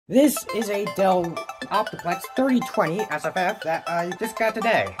This is a Dell OptiPlex 3020 SFF that I just got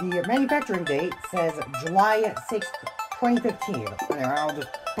today. The manufacturing date says July 6th, 2015. Anyway, I'll just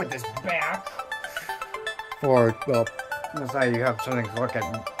put this back for, well, let's say you have something to look at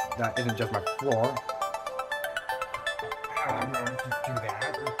that isn't just my floor. I'm going to do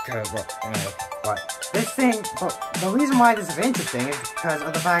that because, well, anyway, but this thing, but the reason why this is interesting is because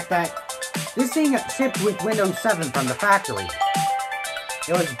of the fact that this thing shipped with Windows 7 from the factory.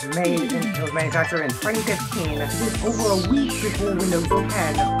 It was manufactured in 2015, just over a week before Windows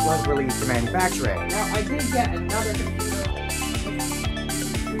 10 was released to manufacturing. Now, I did get another computer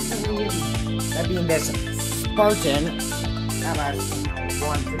recently, that being this Spartan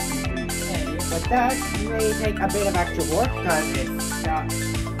MS-163K, but that may take a bit of extra work because it's got a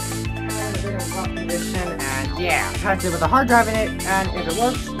bit of rough condition, and yeah, attached it with a hard drive in it, and if it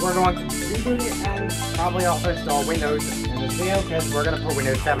works, we're going to reboot it and probably also install Windows in this video because we're going to put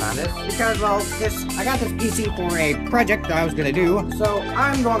Windows 7 on this because, well, I got this PC for a project that I was going to do, so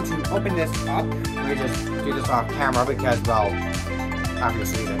I'm going to open this up. Let me just do this off camera because, well,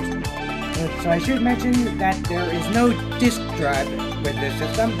 obvious reasons. So I should mention that there is no disk drive with this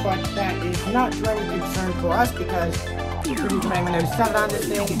system, but that is not really a concern for us because we're running Windows 7 on this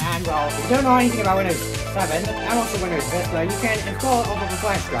thing, and, well, if you don't know anything about Windows 7, and also Windows Vista, you can install it off of a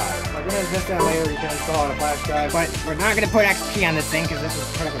flash drive. Like Windows Vista later, you can install it on a flash drive, but we're not going to put XP on this thing, because this is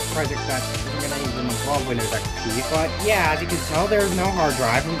kind of a project that isn't going to even involve Windows XP. But, yeah, as you can tell, there's no hard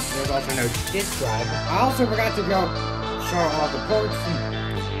drive, and there's also no disk drive. I also forgot to go show all the ports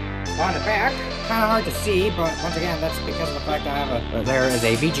on the back. Kind of hard to see, but once again, that's because of the fact that I have there is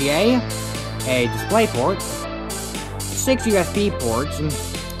a VGA, a display port, 6 USB ports,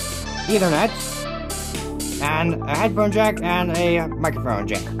 Ethernet, and a headphone jack and a microphone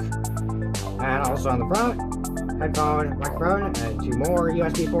jack. And also on the front, headphone, microphone, and 2 more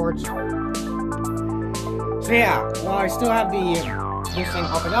USB ports. So yeah, while I still have this thing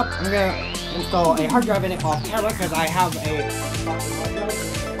opened up, I'm gonna install a hard drive in it off camera because I have a hard drive.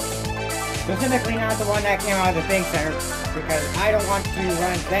 Specifically not the one that came out of the Think Center because I don't want to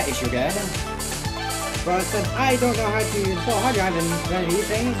run into that issue again. But since I don't know how to install a hard drive in one of these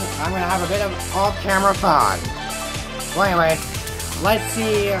things, I'm going to have a bit of off-camera fun. Well, anyway, let's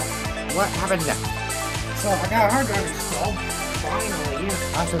see what happens next. So, I got a hard drive installed, finally,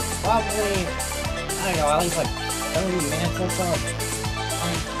 after probably, I don't know, at least like 30 minutes or so.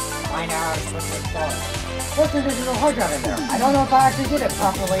 Find out how to install it. Fortunately, there's no hard drive in there. I don't know if I actually did it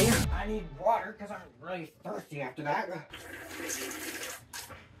properly. I need water, because I'm really thirsty after that.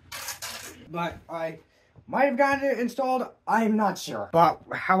 But I might have gotten it installed, I'm not sure. But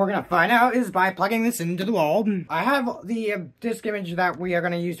how we're going to find out is by plugging this into the wall. I have the disk image that we are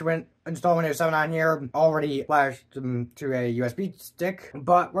going to use to install Windows 7 on here already flashed to a USB stick.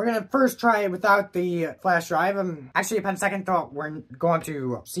 But we're going to first try it without the flash drive. Actually, upon second thought, we're going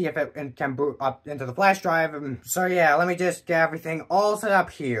to see if it can boot up into the flash drive. So yeah, let me just get everything all set up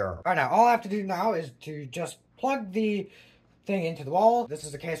here. Alright, now all I have to do now is to just plug the thing into the wall. This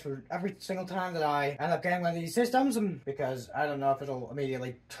is the case for every single time that I end up getting one of these systems because I don't know if it'll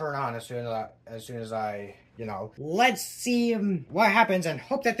immediately turn on as soon as I, you know. Let's see what happens and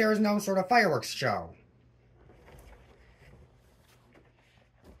hope that there is no sort of fireworks show.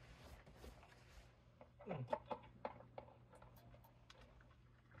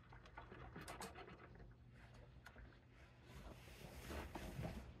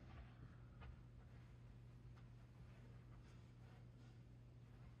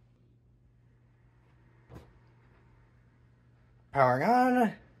 Powering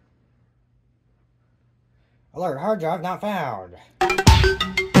on. Alert, hard drive not found.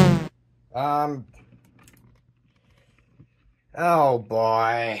 Oh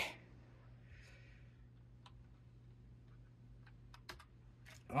boy.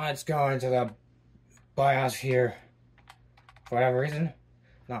 Let's go into the BIOS here. For whatever reason,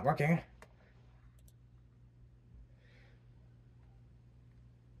 not working.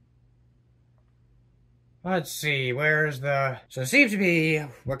 Let's see, where's the... So it seems to be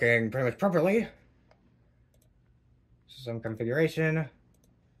working pretty much properly. Some configuration.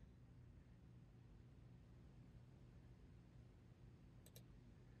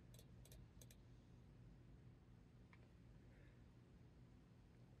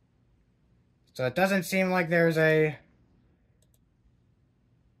 So it doesn't seem like there's a...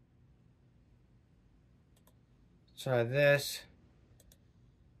 Try this.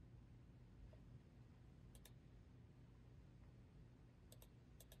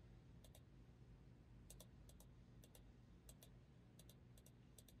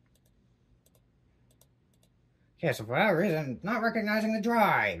 Okay, so for that reason, not recognizing the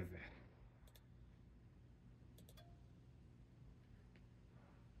drive.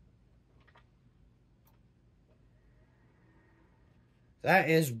 That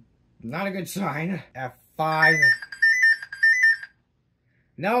is not a good sign. F5.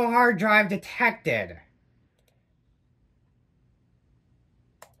 No hard drive detected.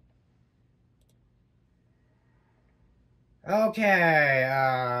 Okay,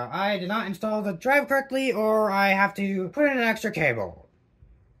 I did not install the drive correctly, or I have to put in an extra cable.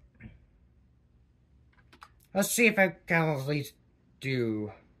 Let's see if I can at least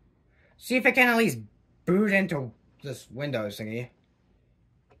see if I can at least boot into this Windows thingy.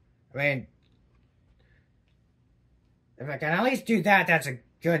 I mean, if I can at least do that, that's a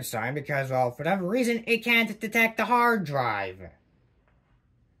good sign, because, well, for whatever reason, it can't detect the hard drive.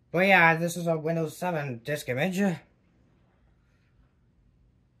 But yeah, this is a Windows 7 disk image.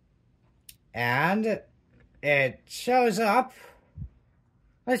 And it shows up.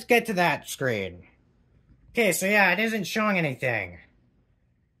 Let's get to that screen. Okay, so yeah, it isn't showing anything.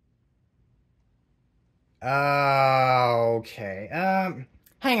 Okay,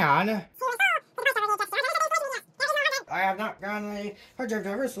 hang on. I have not gotten a hard drive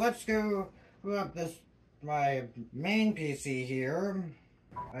driver, so let's go boot up my main PC here.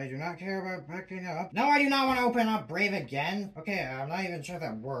 I do not care about backing up. No, I do not want to open up Brave again. Okay, I'm not even sure if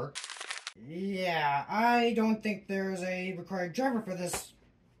that worked. Yeah, I don't think there's a required driver for this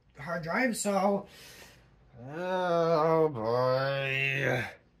hard drive, so... Oh boy...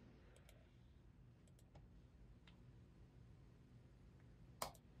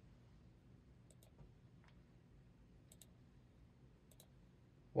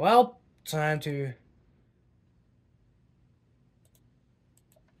 Well, time to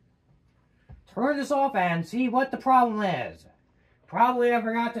turn this off and see what the problem is. Probably I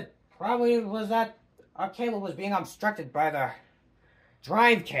forgot to... Probably was that our cable was being obstructed by the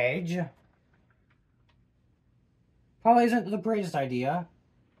drive cage. Probably isn't the greatest idea.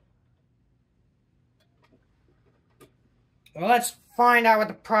 Well, let's find out what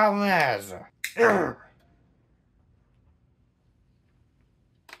the problem is. Urgh.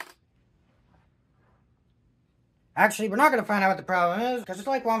 Actually, we're not going to find out what the problem is, because it's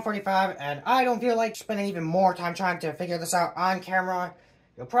like 1:45, and I don't feel like spending even more time trying to figure this out on camera.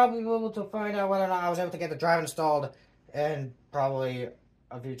 You'll probably be able to find out whether or not I was able to get the drive installed in probably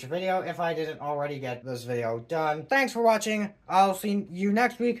a future video, if I didn't already get this video done. Thanks for watching. I'll see you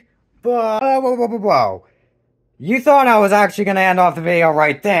next week. Bye. Whoa. You thought I was actually going to end off the video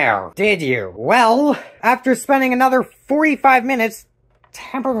right there, did you? Well, after spending another 45 minutes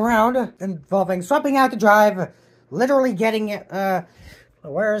tampering around, involving swapping out the drive, literally getting it,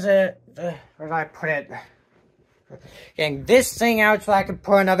 where is it? Where did I put it? Getting this thing out so I could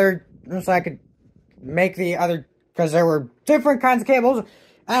put another, so I could make the other, because there were different kinds of cables,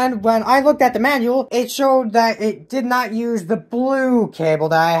 and when I looked at the manual, it showed that it did not use the blue cable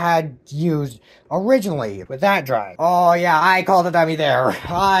that I had used originally with that drive. Oh yeah, I called a dummy there.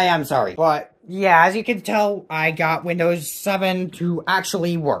 I am sorry. But yeah, as you can tell, I got Windows 7 to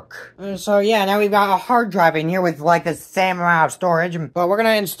actually work. So yeah, now we've got a hard drive in here with like the same amount of storage, but we're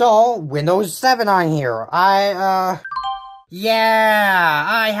gonna install Windows 7 on here. Yeah,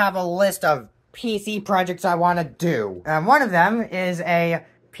 I have a list of PC projects I want to do. And one of them is a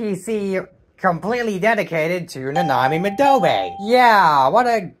PC completely dedicated to Nanami Madobe. Yeah, what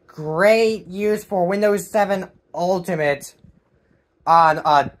a great use for Windows 7 Ultimate on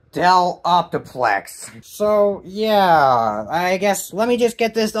a Dell OptiPlex. So, yeah, I guess let me just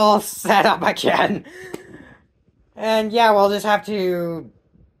get this all set up again. And yeah, we'll just have to...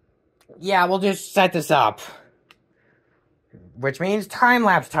 Yeah, we'll just set this up. Which means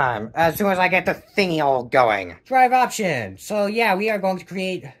time-lapse time, as soon as I get the thingy all going. Drive option. So yeah, we are going to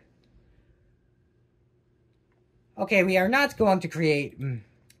create... Okay, we are not going to create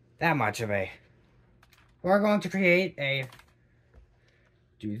that much of a... We're going to create a...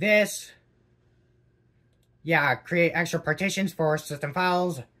 Do this. Yeah, create extra partitions for system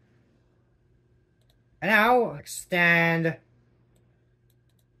files. And now, extend...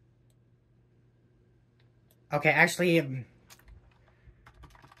 Okay, actually...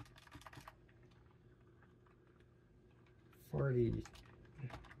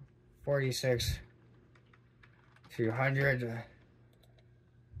 46, 200,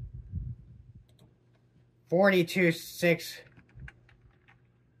 42, 6.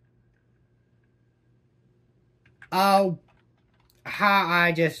 Oh,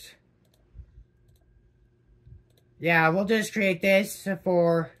 I just... Yeah, we'll just create this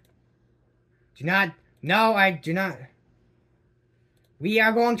for... No, I do not... We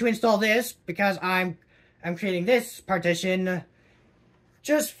are going to install this because I'm I'm creating this partition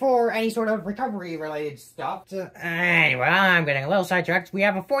just for any sort of recovery-related stuff. So, anyway, I'm getting a little sidetracked. We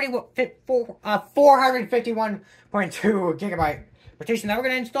have a 451.2 gigabyte partition that we're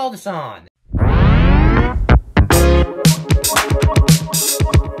going to install this on.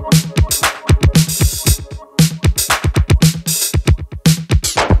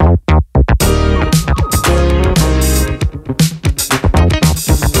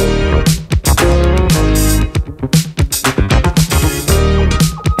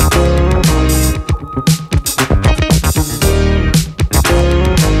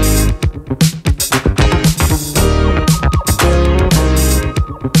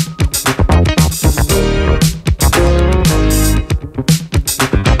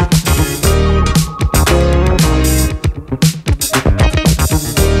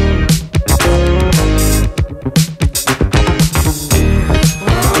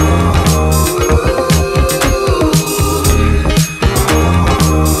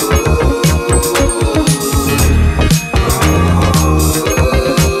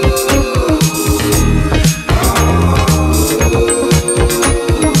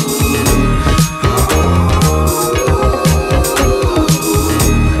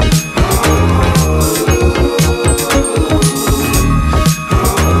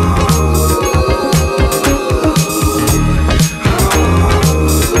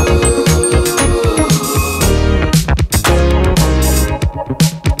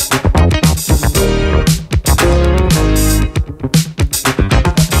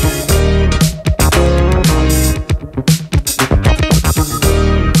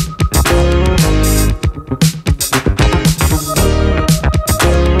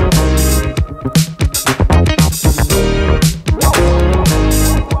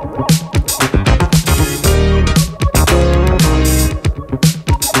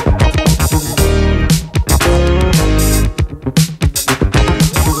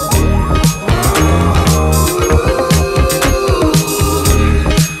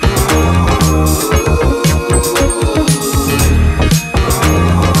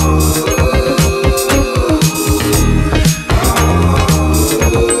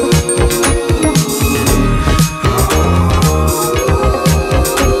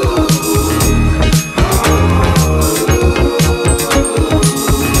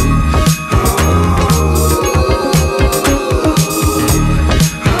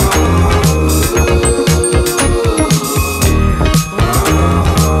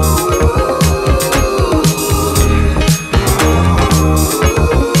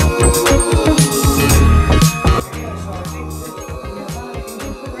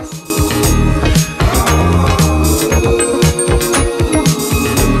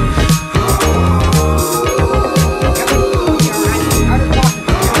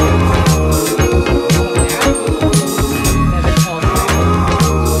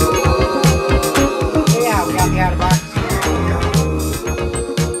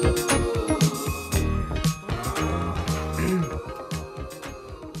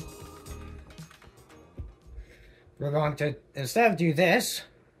 We're going to, instead of do this,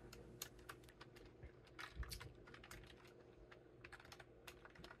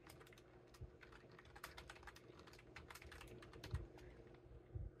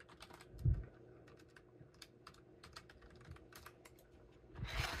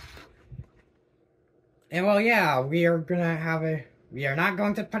 and well, yeah, we are not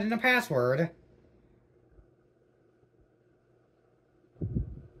going to put in a password.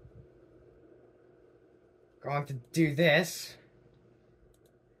 Going to do this.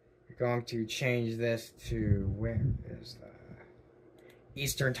 We're going to change this to, where is the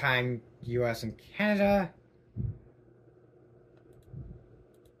Eastern Time, US and Canada.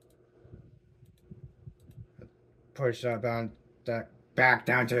 Push that down, back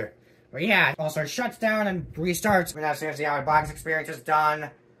down to, well, yeah, also shuts down and restarts as soon as the out-of-box experience is done.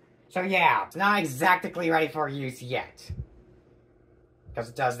 So yeah, it's not exactly ready for use yet, because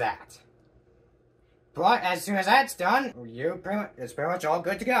it does that. But as soon as that's done, it's pretty much all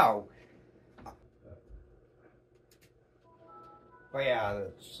good to go. Oh yeah,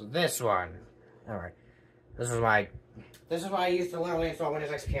 so this one. Alright. This is what I used to literally install Windows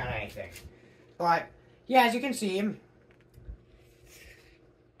XP on anything. But yeah, as you can see,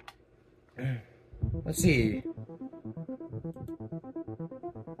 let's see.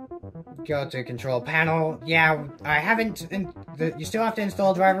 Go to control panel. Yeah, I haven't. You still have to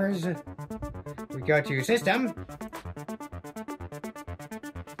install drivers. We go to system.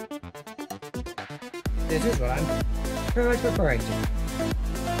 This is what I'm pretty much referring to.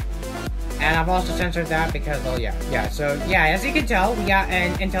 And I've also censored that because, well, yeah. So, yeah, as you can tell, we got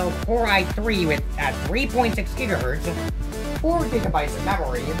an Intel Core i3 at 3.6 gigahertz, 4 gigabytes of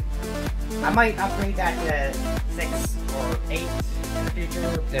memory. I might upgrade that to 6 or 8 in the future.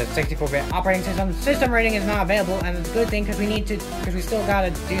 The 64-bit operating system. System rating is not available, and it's a good thing because we still gotta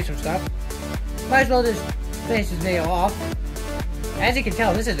do some stuff. Might as well just finish this video off. As you can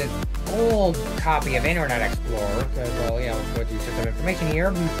tell, this is an old copy of Internet Explorer. Because, well, yeah, let's go through system information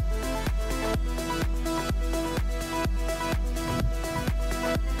here.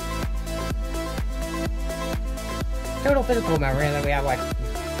 Total physical memory, and then we have like,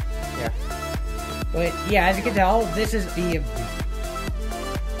 yeah. But yeah, as you can tell, this is the.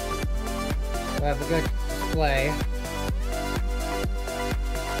 We have a good display.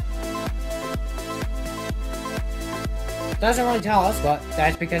 Doesn't really tell us, but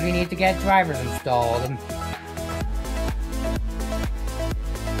that's because we need to get drivers installed.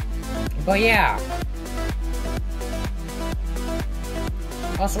 But yeah.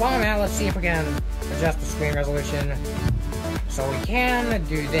 Also, while I'm at, let's see if we can adjust the screen resolution. So we can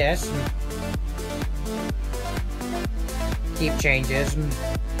do this. Keep changes.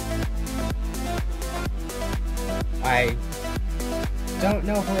 I don't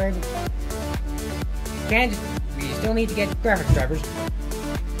know if we're able. We still need to get graphics drivers.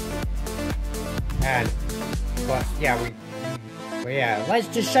 But yeah, let's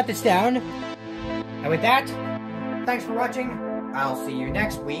just shut this down. And with that, thanks for watching. I'll see you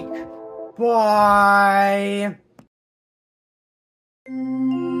next week. Bye!